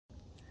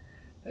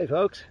Hey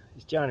folks,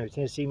 it's Johnny with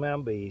Tennessee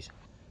Mountain Bees.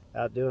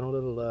 Out doing a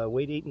little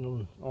weed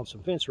eating on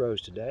some fence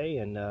rows today,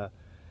 and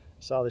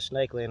saw this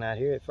snake laying out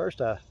here. At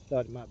first I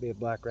thought it might be a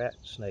black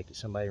rattlesnake that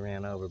somebody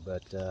ran over,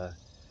 but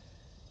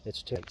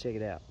it's check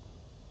it out.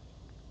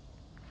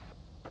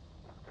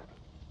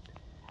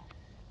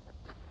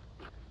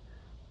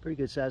 Pretty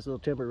good sized little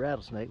timber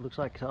rattlesnake. Looks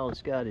like all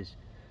it's got is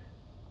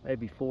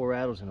maybe 4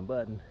 rattles and a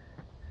button,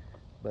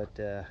 but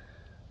I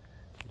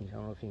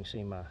don't know if you can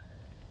see my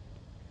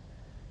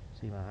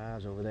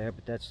eyes over there,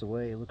 but that's the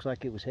way it looks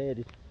like it was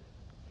headed,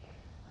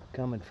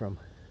 coming from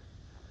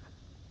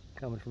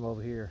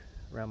over here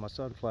around my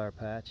sunflower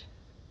patch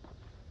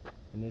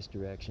in this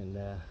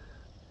direction.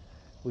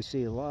 We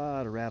see a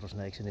lot of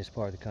rattlesnakes in this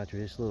part of the country.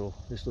 This little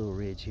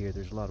ridge here,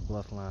 there's a lot of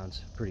bluff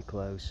lines pretty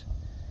close,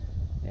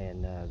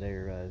 and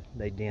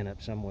they den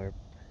up somewhere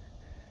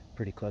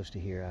pretty close to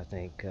here, I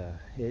think.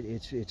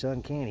 It's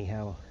uncanny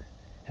how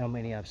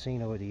many I've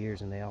seen over the years,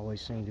 and they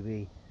always seem to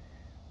be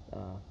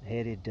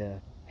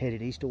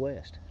headed east to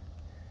west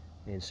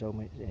in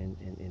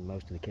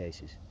most of the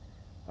cases.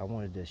 I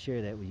wanted to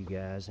share that with you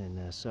guys,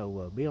 and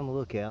so be on the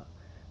lookout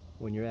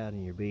when you're out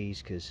in your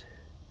bees, because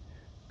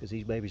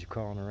these babies are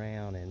crawling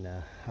around, and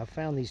I've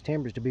found these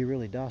timbers to be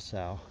really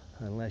docile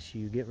unless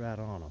you get right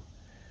on them.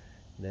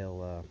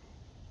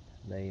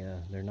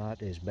 They're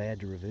not as bad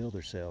to reveal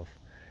themselves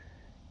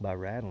by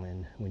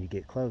rattling when you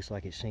get close,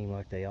 like it seemed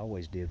like they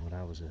always did when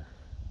I was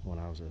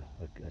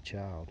a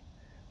child.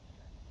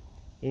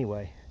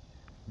 Anyway,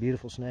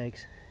 beautiful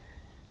snakes.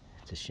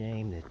 It's a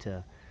shame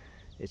that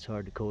it's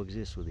hard to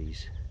coexist with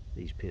these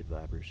pit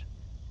vipers,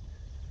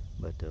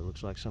 but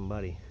looks like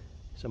somebody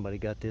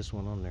got this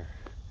one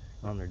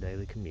on their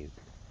daily commute.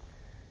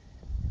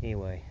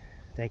 Anyway,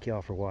 thank you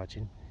all for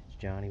watching. It's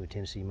Johnny with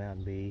Tennessee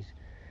Mountain Bees.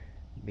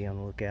 Be on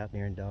the lookout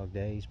during dog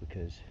days,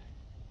 because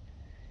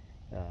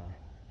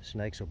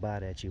snakes will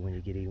bite at you when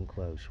you get even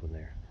close when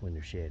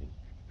they're shedding.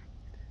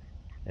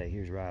 Hey,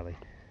 here's Riley.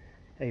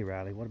 Hey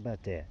Riley, what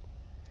about that?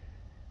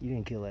 You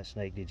didn't kill that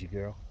snake, did you,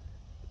 girl?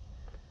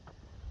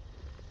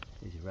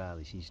 This is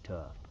Riley. She's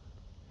tough.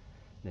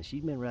 Now,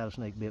 she's been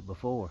rattlesnake bit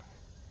before.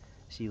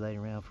 She laid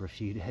around for a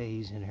few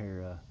days, and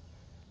her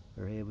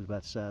head was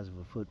about the size of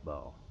a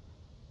football.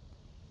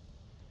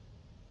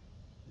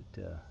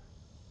 But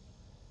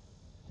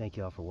thank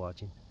y'all for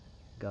watching.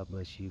 God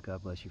bless you.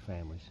 God bless your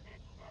families,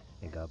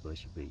 and God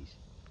bless your bees.